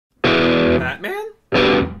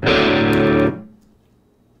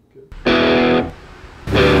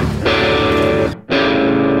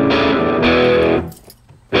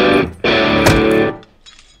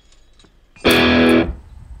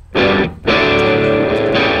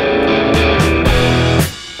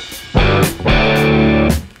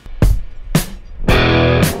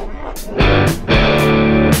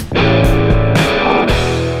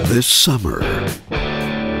summer.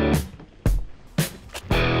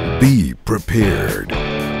 Be prepared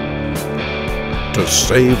to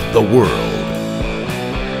save the world.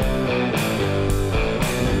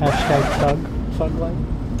 Hashtag Thug Life.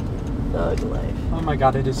 Thug Life. Oh my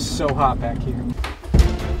god, it is so hot back here.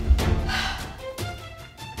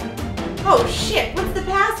 Oh shit, what's the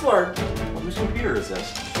password? Well, whose computer is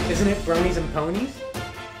this? Isn't it Bronies and Ponies?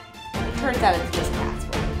 It turns out it's just password.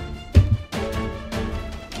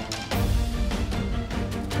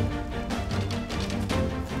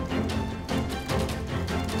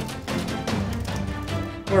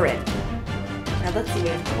 We're in. Now let's see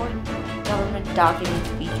what important government documents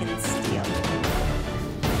we can steal.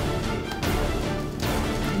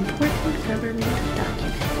 Important government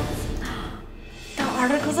documents. The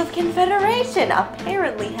Articles of Confederation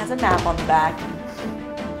apparently has a map on the back.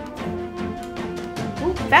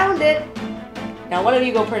 Ooh, found it! Now one of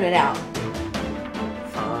you go print it out.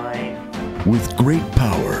 Fine. With great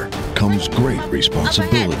power comes great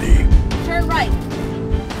responsibility. Turn right.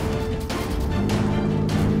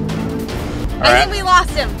 All right. I think we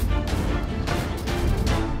lost him.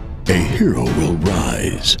 A hero will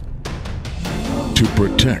rise to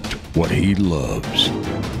protect what he loves.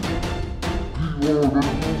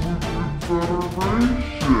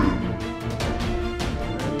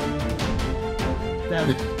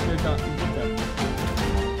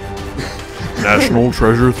 National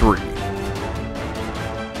Treasure 3.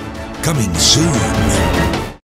 Coming soon.